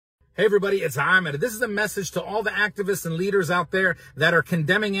Hey everybody, it's Amer. This is a message to all the activists and leaders out there that are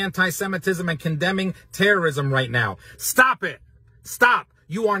condemning anti-Semitism and condemning terrorism right now. Stop it. Stop.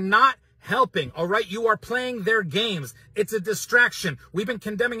 You are not helping, all right? You are playing their games. It's a distraction. We've been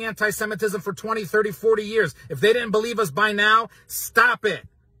condemning anti-Semitism for 20, 30, 40 years. If they didn't believe us by now, stop it.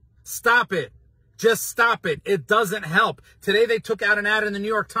 Stop it. Just stop it. It doesn't help. Today they took out an ad in the New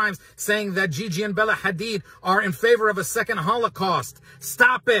York Times saying that Gigi and Bella Hadid are in favor of a second Holocaust.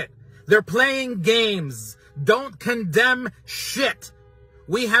 Stop it. They're playing games. Don't condemn shit.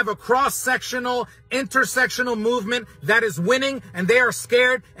 We have a cross-sectional, intersectional movement that is winning, and they are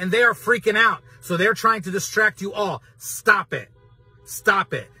scared and they are freaking out. So they're trying to distract you all. Stop it.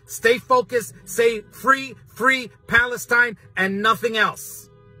 Stop it. Stay focused. Say free, free Palestine and nothing else.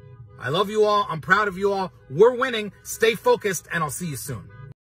 I love you all. I'm proud of you all. We're winning. Stay focused, and I'll see you soon.